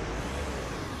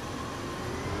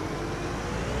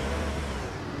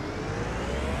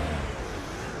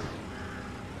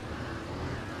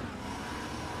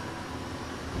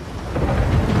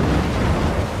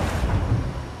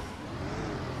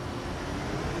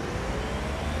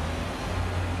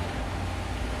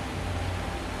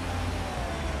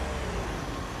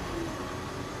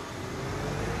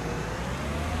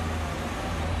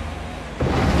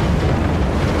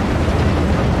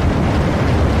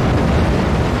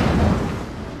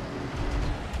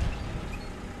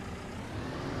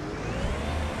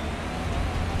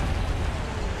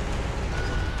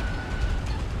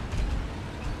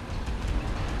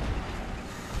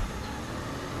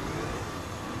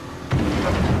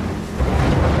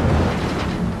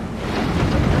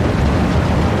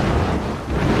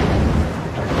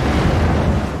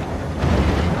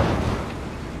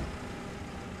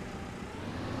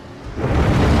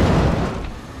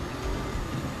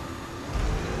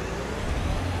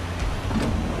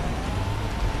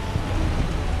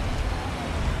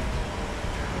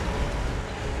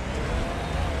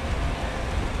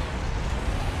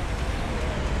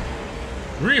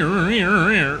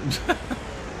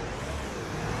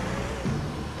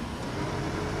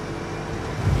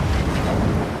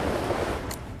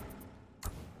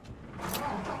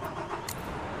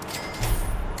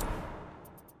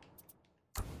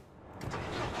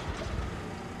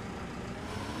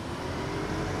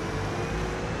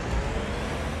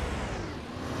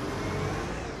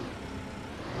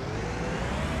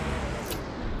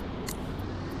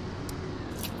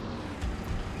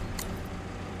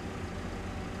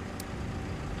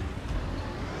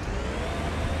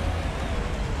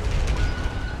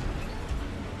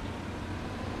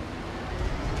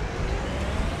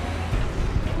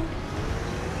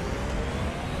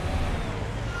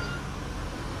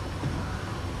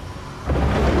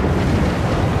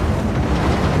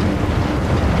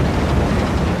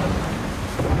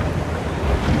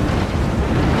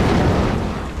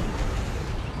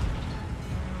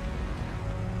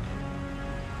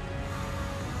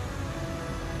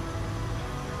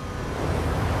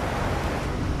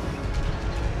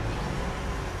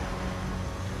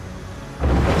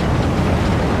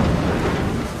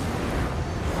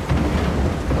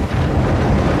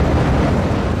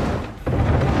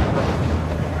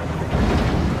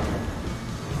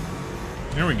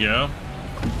 we go.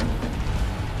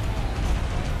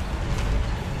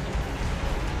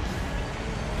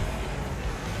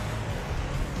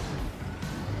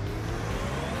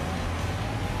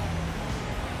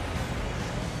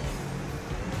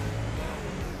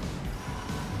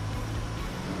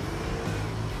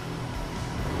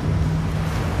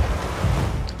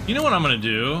 You know what I'm gonna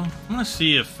do? I'm gonna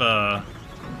see if I'm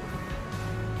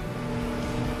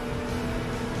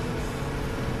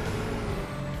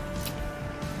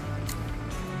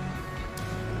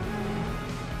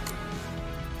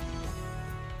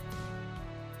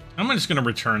just gonna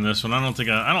return this one. I don't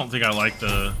think I like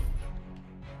the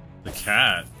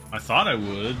cat. I thought I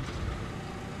would,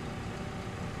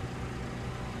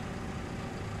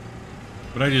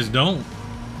 but I just don't.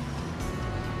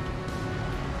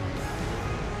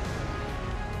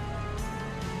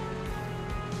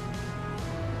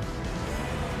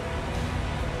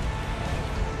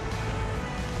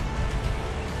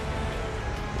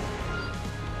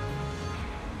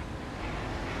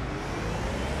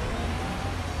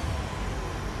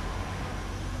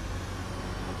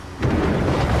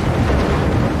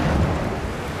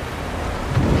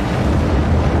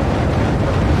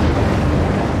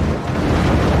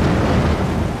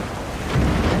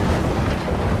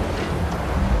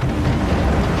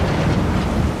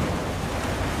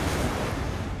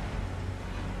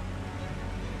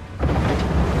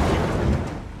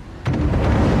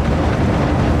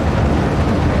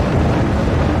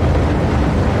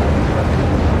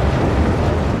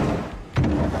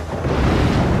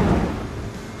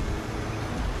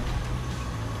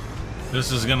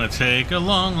 This is gonna take a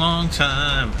long, long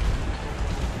time.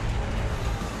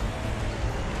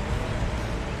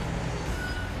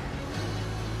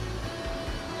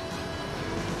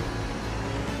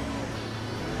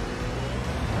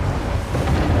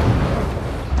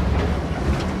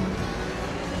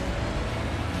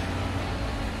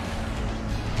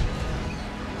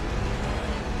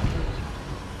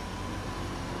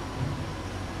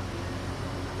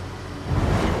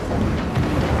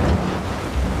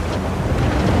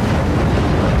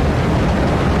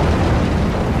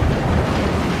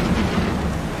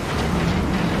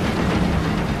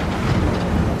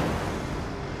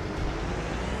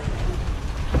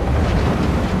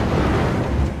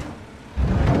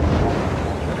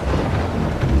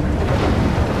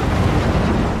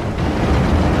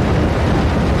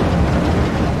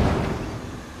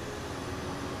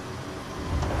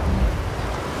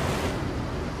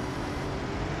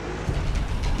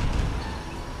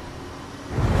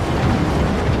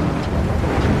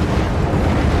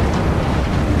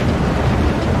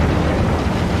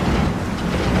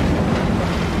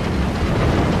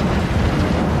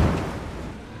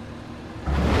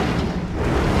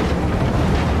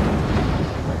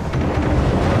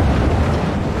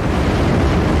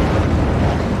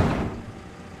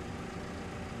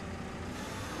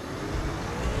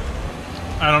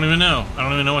 I don't even know. I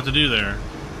don't even know what to do there.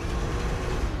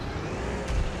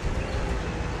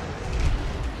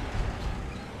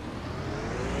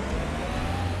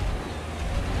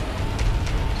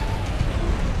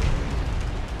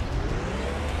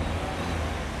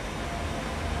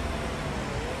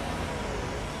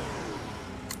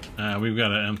 We've got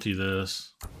to empty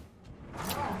this.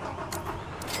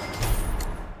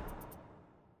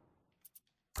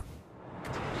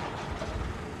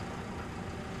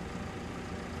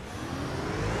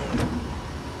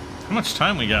 How much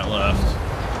time we got left?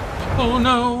 Oh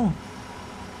no!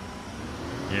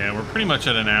 Yeah, we're pretty much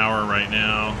at an hour right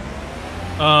now.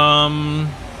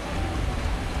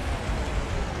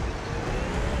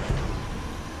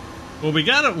 Well, we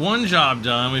got one job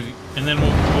done, and then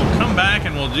we'll come back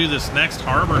and we'll do this next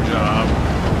harbor job.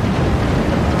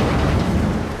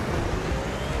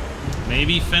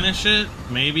 Maybe finish it.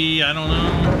 Maybe, I don't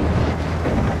know.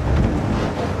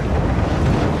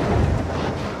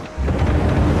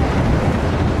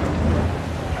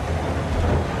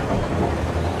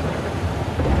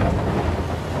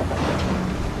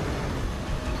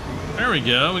 There we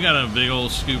go. We got a big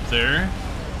old scoop there.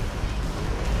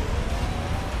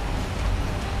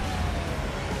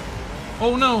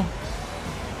 Oh no.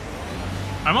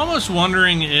 I'm almost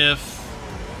wondering if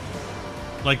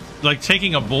like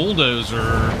taking a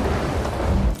bulldozer.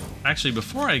 Actually,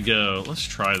 before I go, let's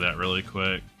try that really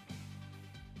quick.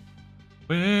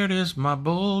 Where is my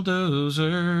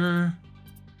bulldozer?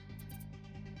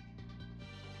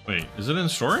 Wait, is it in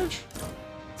storage?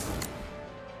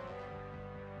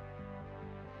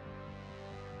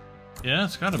 Yeah,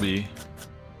 it's gotta be.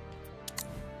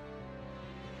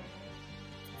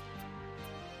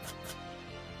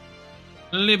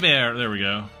 Liber, there we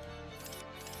go.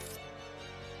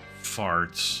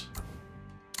 farts.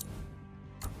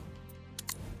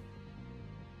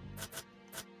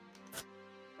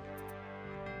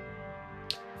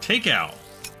 Takeout.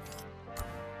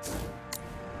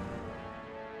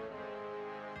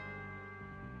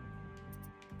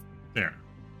 There.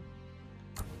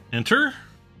 Enter.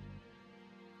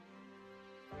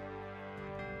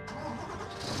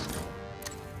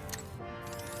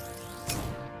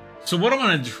 So what I'm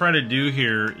going to try to do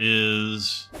here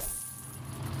is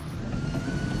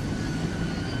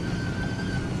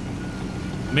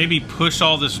maybe push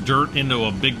all this dirt into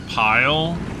a big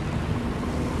pile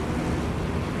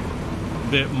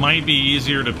that might be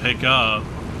easier to pick up.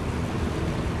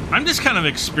 I'm just kind of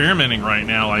experimenting right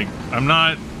now. Like, I'm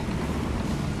not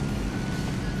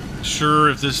sure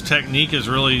if this technique is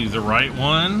really the right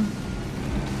one.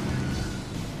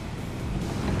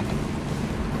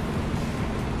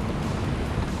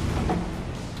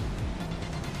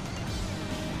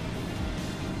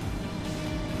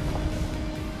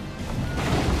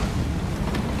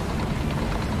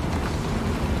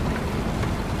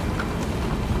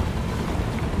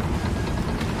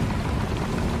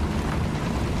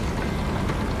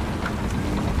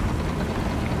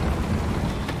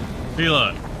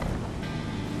 Look.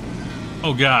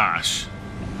 Oh gosh.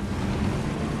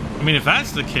 I mean, if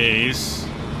that's the case,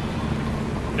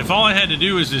 if all I had to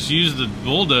do was just use the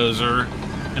bulldozer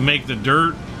and make the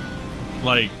dirt,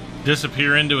 like,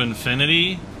 disappear into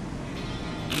infinity.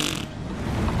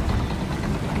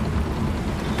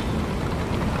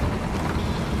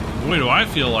 Boy, do I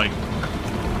feel like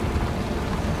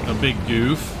a big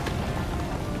goof.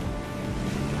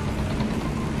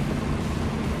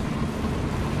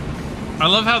 I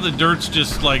love how the dirt's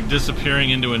just like disappearing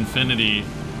into infinity,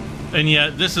 and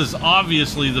yet this is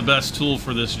obviously the best tool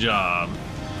for this job.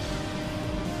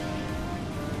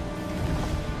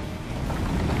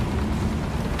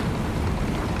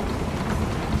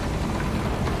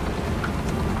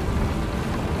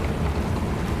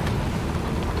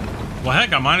 Well,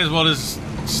 heck, I might as well just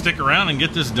stick around and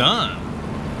get this done.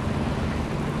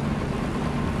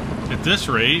 At this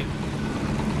rate,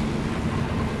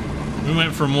 we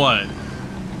went from what?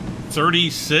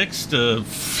 36 to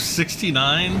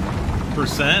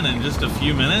 69% in just a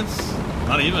few minutes?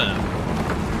 Not even.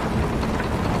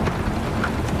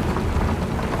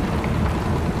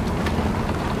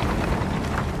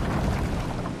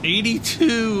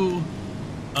 $82.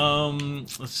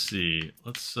 Let's see.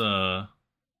 Let's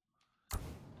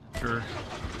sure.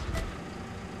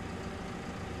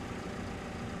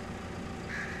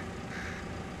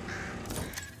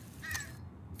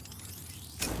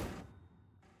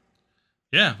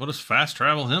 Yeah, we'll just fast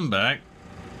travel him back.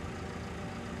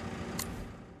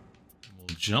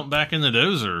 We'll jump back in the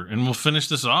dozer and we'll finish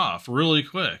this off really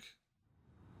quick.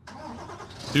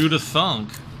 Do the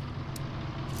thunk.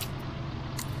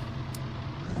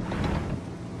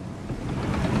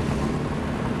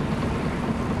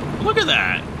 Look at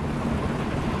that.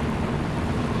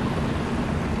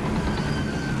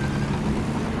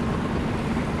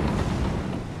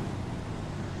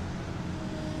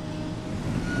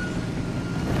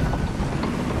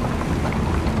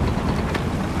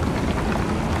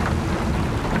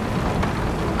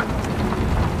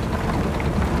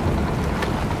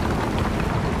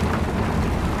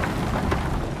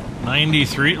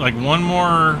 $93, like one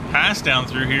more pass down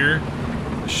through here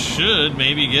should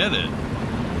maybe get it.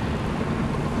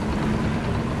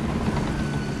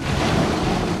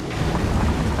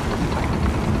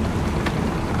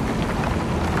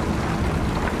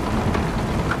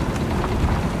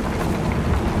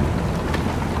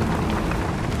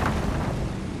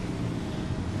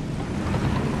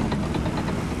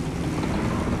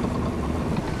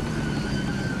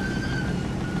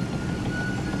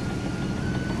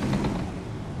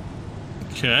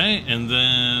 Okay, and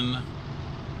then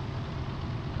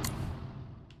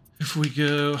if we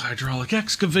go hydraulic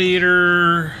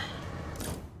excavator,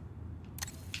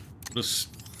 just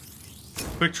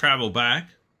quick travel back.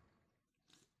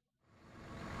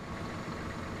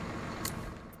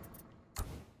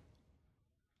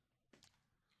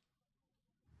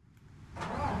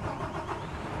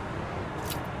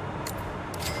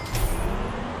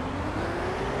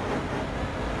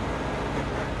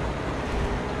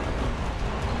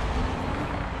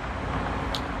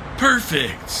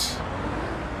 Perfect.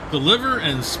 Deliver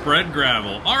and spread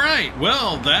gravel. All right.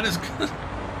 Well, that is good.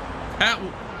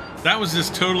 That was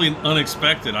just totally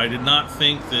unexpected. I did not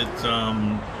think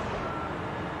that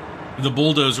the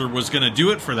bulldozer was going to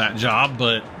do it for that job,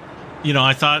 but you know,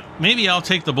 I thought maybe I'll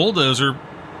take the bulldozer,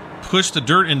 push the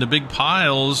dirt into big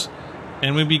piles,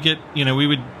 and we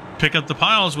would pick up the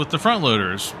piles with the front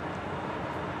loaders.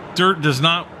 dirt does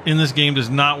not, in this game, does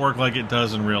not work like it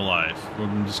does in real life.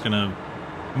 I'm just going to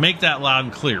make that loud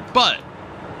and clear. But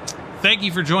thank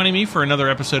you for joining me for another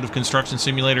episode of Construction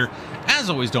Simulator. As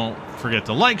always, don't forget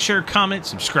to like, share, comment,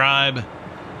 subscribe.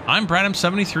 I'm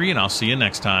Bradham73, and I'll see you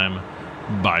next time.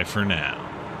 Bye for now.